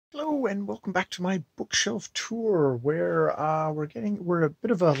Hello and welcome back to my bookshelf tour, where we're a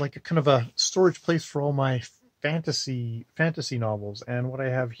bit of a kind of a storage place for all my fantasy novels. And what I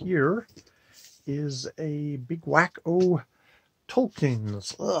have here is a big whack-o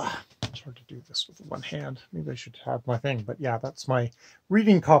Tolkien's. It's hard to do this with one hand. Maybe I should have my thing, but yeah, that's my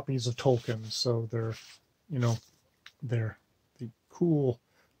reading copies of Tolkien. So they're they're the cool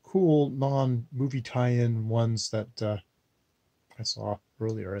non-movie tie-in ones that I saw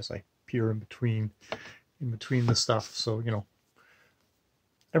earlier as I peer in between the stuff. So,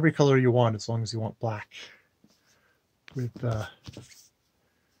 every color you want, as long as you want black. With that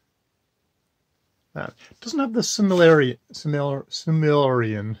doesn't have the Silmarillion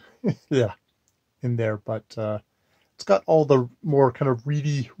yeah, in there, but it's got all the more kind of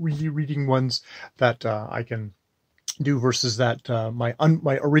reading ones that I can do versus that my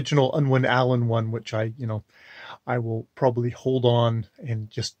original Unwin Allen one, which I will probably hold on and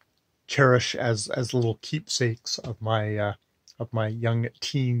just cherish as little keepsakes of my young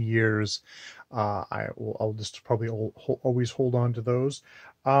teen years. I'll just probably always hold on to those.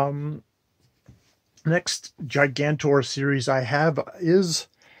 Next Gigantor series I have is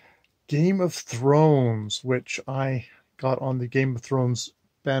Game of Thrones, which I got on the Game of Thrones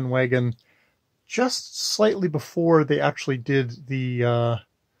bandwagon just slightly before they actually did they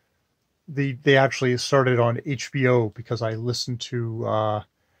actually started on HBO, because I listened to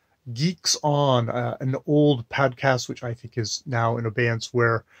Geeks On, an old podcast which I think is now in abeyance,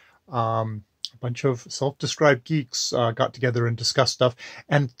 where a bunch of self-described geeks got together and discussed stuff.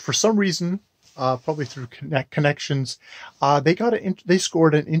 And for some reason, probably through connections, they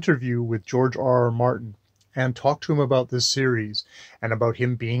scored an interview with George R.R. Martin and talked to him about this series and about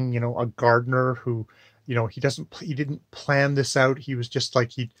him being, a gardener who, he didn't plan this out. He was just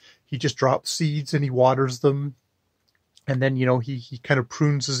like, he just drops seeds and he waters them. And then, he kind of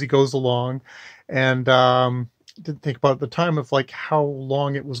prunes as he goes along, and didn't think about at the time of like how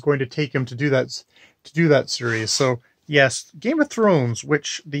long it was going to take him to do that series. So yes, Game of Thrones,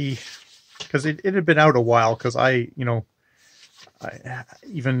 because it had been out a while, because I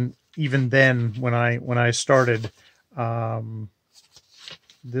even then when I started,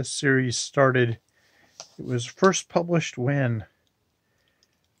 this series started. It was first published when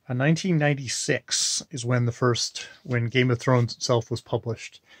 1996 is when Game of Thrones itself was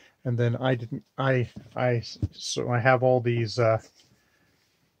published. And then I have all these I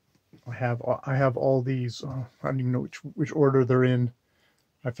have all these, I don't even know which order they're in.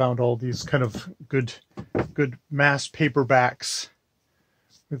 I found all these kind of good mass paperbacks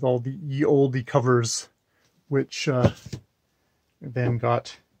with all the ye olde covers, which then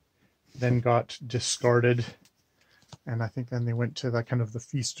got discarded. And I think then they went to that kind of the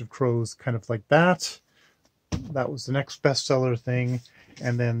Feast of Crows, kind of like that. That was the next bestseller thing.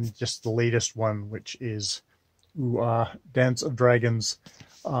 And then just the latest one, which is Dance of Dragons,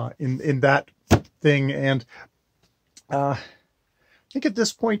 in that thing. And I think at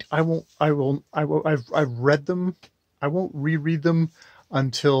this point I've read them. I won't reread them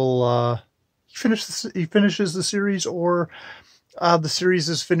until he finishes the series, or the series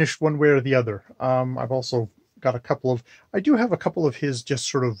is finished one way or the other. I've also got I do have a couple of his just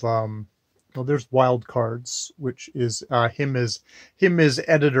sort of, there's Wild Cards, which is him as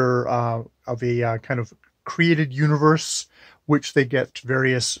editor of a kind of created universe, which they get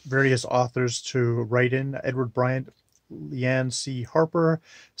various authors to write in: Edward Bryant, Leanne C. Harper,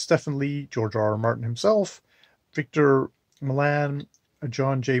 Stephen Lee, George R. R. Martin himself, Victor Milan,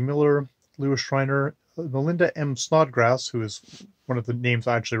 John J. Miller, Lewis Schreiner, Melinda M. Snodgrass, who is one of the names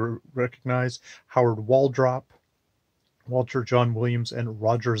I actually recognize, Howard Waldrop, Walter John Williams, and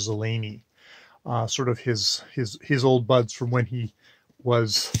Roger Zelazny. Sort of his old buds from when he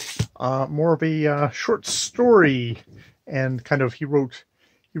was more of a short story, and kind of he wrote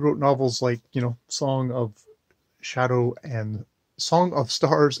novels like Song of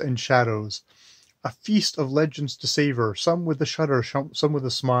Stars and Shadows, A Feast of Legends to Savor, some with a shudder, some with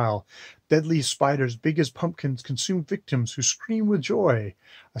a smile, Deadly Spiders Big as Pumpkins Consume Victims Who Scream with Joy,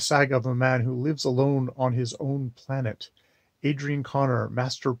 a saga of a man who lives alone on his own planet, Adrian Connor,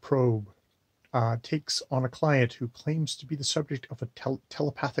 Master Probe, takes on a client who claims to be the subject of a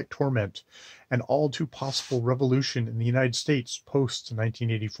telepathic torment, an all-too-possible revolution in the United States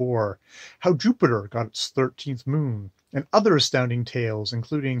post-1984, how Jupiter got its 13th moon, and other astounding tales,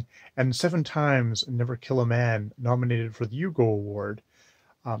 including And 7 Times Never Kill a Man, nominated for the Hugo Award.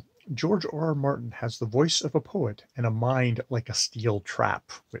 George R. R. Martin has the voice of a poet and a mind like a steel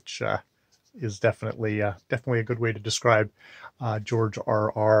trap, which is definitely a good way to describe George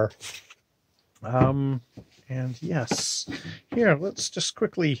R. R. And yes, here, let's just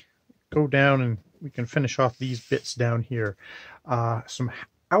quickly go down and we can finish off these bits down here. Some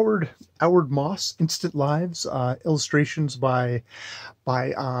Howard Moss Instant Lives, illustrations by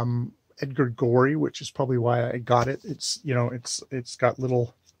Edgar Gorey, which is probably why I got it. It's it's got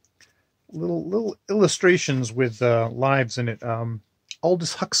little illustrations with lives in it.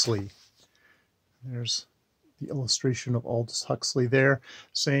 Aldous Huxley. There's the illustration of Aldous Huxley there,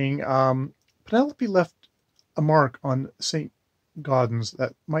 saying Penelope left a mark on St. Gaudens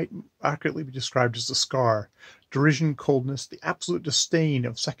that might accurately be described as a scar. Derision, coldness, the absolute disdain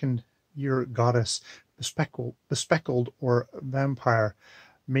of second-year goddess, bespeckled or vampire,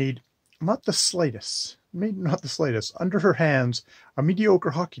 made not the slightest. Under her hands, a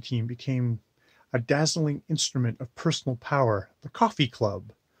mediocre hockey team became a dazzling instrument of personal power. The Coffee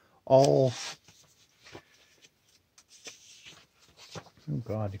Club, all... Oh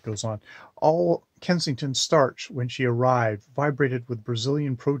God, it goes on. All Kensington starch, when she arrived, vibrated with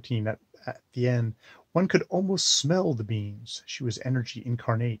Brazilian protein at the end. One could almost smell the beans. She was energy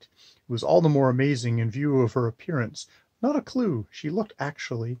incarnate. It was all the more amazing in view of her appearance. Not a clue. She looked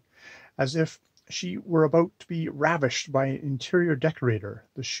actually as if she were about to be ravished by an interior decorator.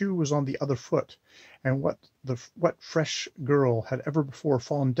 The shoe was on the other foot, and what fresh girl had ever before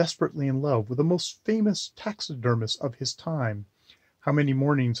fallen desperately in love with the most famous taxidermist of his time? How many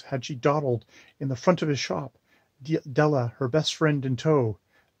mornings had she dawdled in the front of his shop, Della, her best friend, in tow?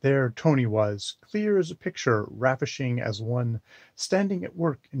 There Tony was, clear as a picture, ravishing as one, standing at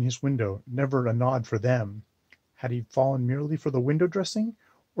work in his window, never a nod for them. Had he fallen merely for the window dressing?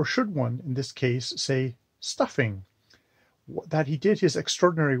 Or should one, in this case, say stuffing? That he did his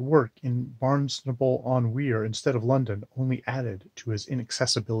extraordinary work in Barnstaple-on-Wear instead of London only added to his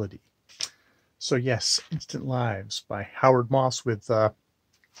inaccessibility. So yes, Instant Lives by Howard Moss with the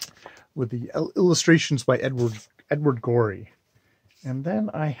illustrations by Edward Gorey. And then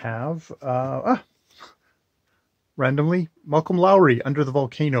I have randomly Malcolm Lowry, Under the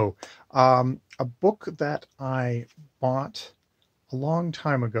Volcano, a book that I bought a long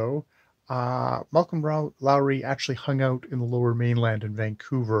time ago. Malcolm Lowry actually hung out in the Lower Mainland in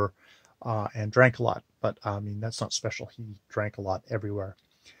Vancouver and drank a lot, but I mean that's not special. He drank a lot everywhere.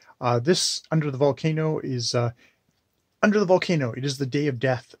 This Under the Volcano is Under the Volcano. It is the day of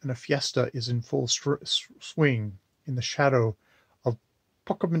death, and a fiesta is in full swing in the shadow of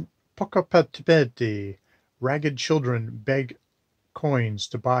Popocatépetl. Ragged children beg coins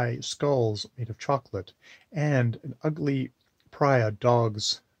to buy skulls made of chocolate, and ugly pariah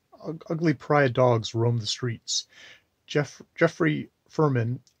dogs roam the streets. Geoffrey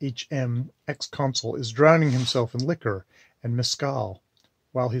Furman, H.M., ex-consul, is drowning himself in liquor and mescal,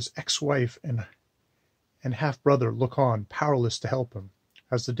 while his ex-wife and half-brother look on, powerless to help him.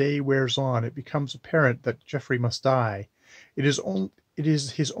 As the day wears on, it becomes apparent that Geoffrey must die. It is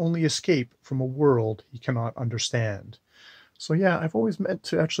his only escape from a world he cannot understand. So yeah, I've always meant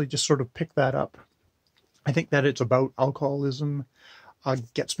to actually just sort of pick that up. I think that it's about alcoholism.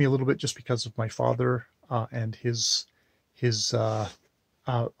 Gets me a little bit just because of my father and his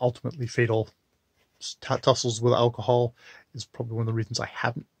ultimately fatal tussles with alcohol is probably one of the reasons I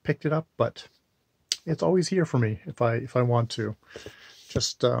haven't picked it up, but it's always here for me if I want to.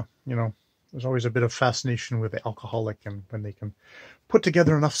 Just there's always a bit of fascination with the alcoholic, and when they can put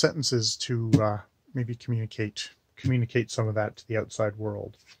together enough sentences to maybe communicate some of that to the outside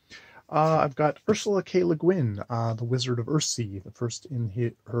world. I've got Ursula K. Le Guin, The Wizard of Earthsea, the first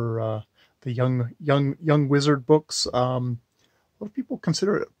in her the young wizard books. A lot of people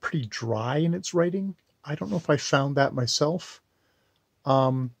consider it pretty dry in its writing. I don't know if I found that myself.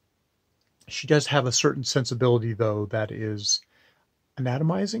 She does have a certain sensibility, though, that is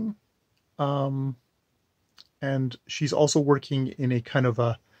anatomizing. And she's also working in a kind of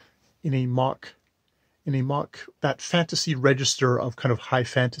in a mock that fantasy register of kind of high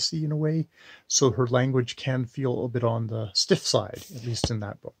fantasy in a way. So her language can feel a bit on the stiff side, at least in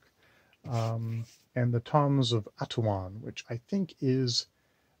that book. And the Toms of Atuan, which I think is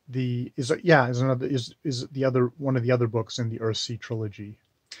one of the other books in the Earthsea trilogy.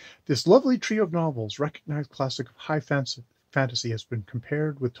 This lovely trio of novels, recognized classic of high fantasy, has been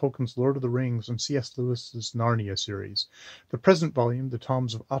compared with Tolkien's Lord of the Rings and C.S. Lewis's Narnia series. The present volume, The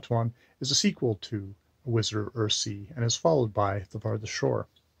Toms of Atuan, is a sequel to A Wizard of Earthsea and is followed by The Farthest Shore.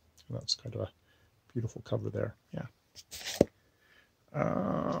 So that's kind of a beautiful cover there. Yeah.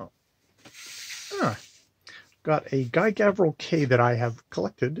 Got a Guy Gavriel Kay that I have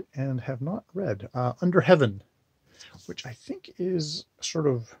collected and have not read. Under Heaven, which I think is sort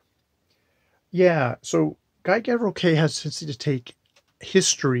of... Yeah, so Guy Gavriel Kay has a tendency to take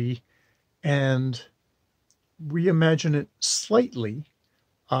history and reimagine it slightly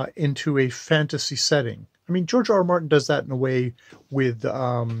into a fantasy setting. I mean, George R. R. Martin does that in a way with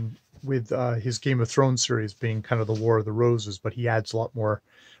his Game of Thrones series being kind of the War of the Roses, but he adds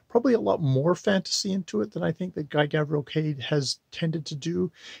probably a lot more fantasy into it than I think that Guy Gavriel Kay has tended to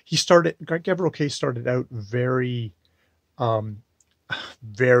do. Guy Gavriel Kay started out very kind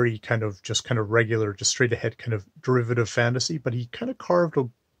of regular, just straight ahead kind of derivative fantasy, but he kind of carved a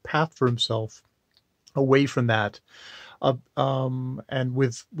path for himself away from that, and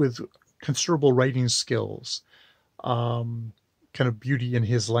with considerable writing skills, kind of beauty in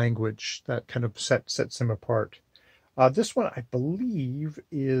his language that kind of sets him apart. This one, I believe,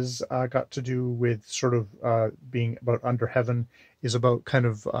 is got to do with sort of being about under heaven, is about kind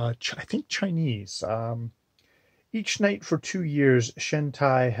of, I think, Chinese. Each night for 2 years, Shen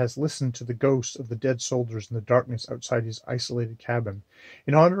Tai has listened to the ghosts of the dead soldiers in the darkness outside his isolated cabin.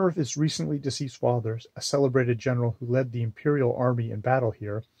 In honor of his recently deceased father, a celebrated general who led the imperial army in battle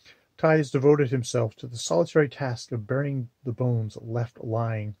here, Tai has devoted himself to the solitary task of burying the bones left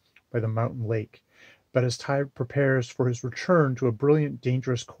lying by the mountain lake. But as Tai prepares for his return to a brilliant,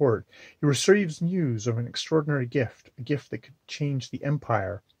 dangerous court, he receives news of an extraordinary gift, a gift that could change the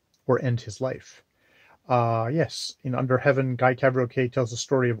empire or end his life. Yes, in Under Heaven, Guy Gavriel Kay tells a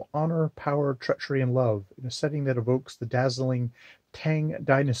story of honor, power, treachery, and love in a setting that evokes the dazzling Tang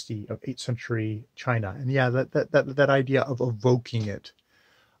dynasty of 8th century China. And yeah, that idea of evoking it,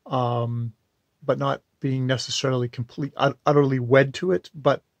 but not being necessarily utterly wed to it,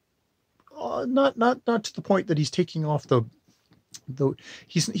 but not to the point that he's taking off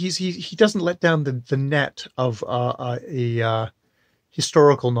he doesn't let down the net of a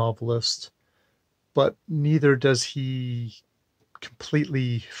historical novelist, but neither does he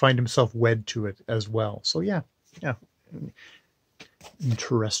completely find himself wed to it as well. So yeah,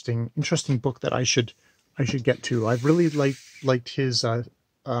 interesting book that I should get to. I've really liked his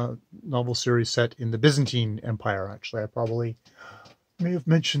novel series set in the Byzantine Empire. Actually, I probably may have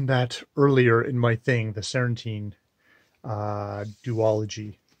mentioned that earlier in my thing, the Sarantine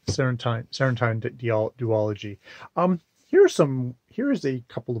duology, Sarantine duology. Here's a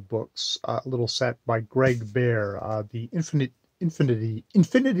couple of books, a little set by Greg Bear, the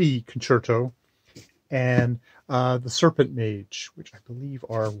Infinity Concerto, and the Serpent Mage, which I believe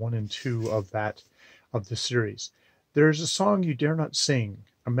are 1 and 2 of the series. There is a song you dare not sing,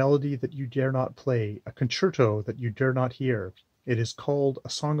 a melody that you dare not play, a concerto that you dare not hear. It is called a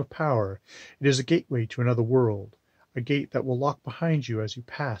song of power. It is a gateway to another world, a gate that will lock behind you as you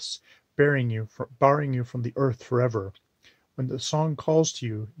pass, barring you from the earth forever. When the song calls to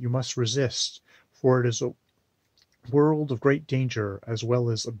you, you must resist, for it is a world of great danger as well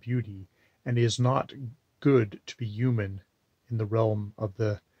as of beauty, and it is not good to be human in the realm of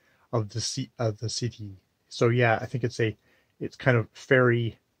the city. So yeah, I think it's kind of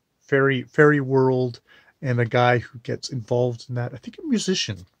fairy world, and a guy who gets involved in that. I think a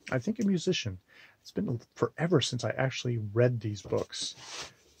musician. It's been forever since I actually read these books,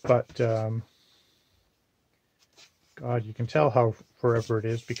 but God, you can tell how forever it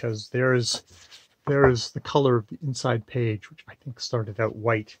is because there is the color of the inside page, which I think started out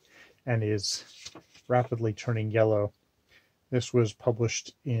white and is rapidly turning yellow. This was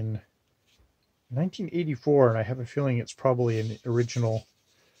published in 1984, and I have a feeling it's probably an original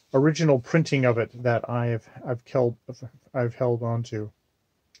printing of it that I've held on to.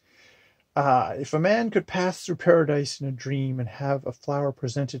 If a man could pass through paradise in a dream and have a flower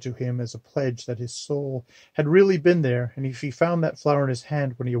presented to him as a pledge that his soul had really been there, and if he found that flower in his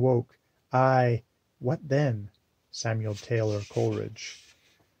hand when he awoke, what then? Samuel Taylor Coleridge.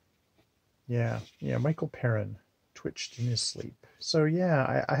 Yeah, Michael Perrin twitched in his sleep. So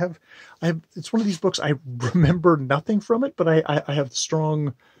yeah, I have. It's one of these books I remember nothing from it, but I have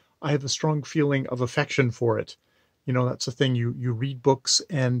a strong feeling of affection for it. You know, that's the thing. You read books,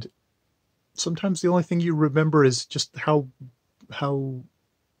 and sometimes the only thing you remember is just how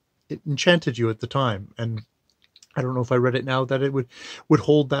it enchanted you at the time. And I don't know if I read it now that it would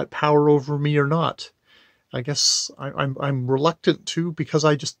hold that power over me or not. I guess I'm reluctant to, because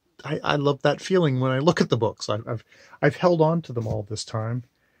I love that feeling when I look at the books. I've held on to them all this time,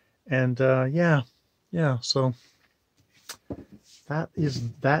 and yeah. So that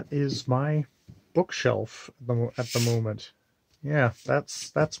is my bookshelf at the moment. Yeah,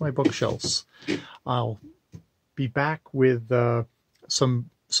 that's my bookshelves. I'll be back with some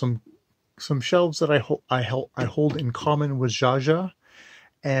shelves that I hold in common with Jaja,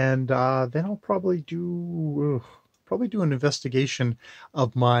 and then I'll probably do an investigation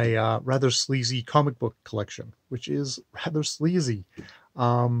of my rather sleazy comic book collection, which is rather sleazy.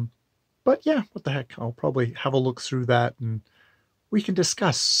 But yeah, what the heck? I'll probably have a look through that and we can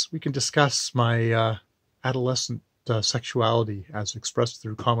discuss my adolescent sexuality as expressed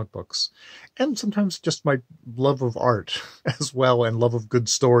through comic books, and sometimes just my love of art as well, and love of good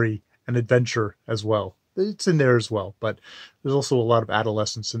story and adventure as well. It's in there as well, but there's also a lot of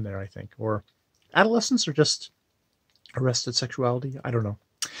adolescence in there, I think, or adolescence, or just arrested sexuality. I don't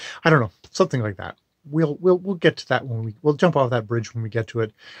know, something like that. We'll get to that when we'll jump off that bridge when we get to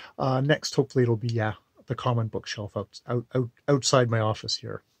it. Next, hopefully, it'll be the common bookshelf outside my office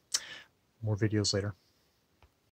here. More videos later.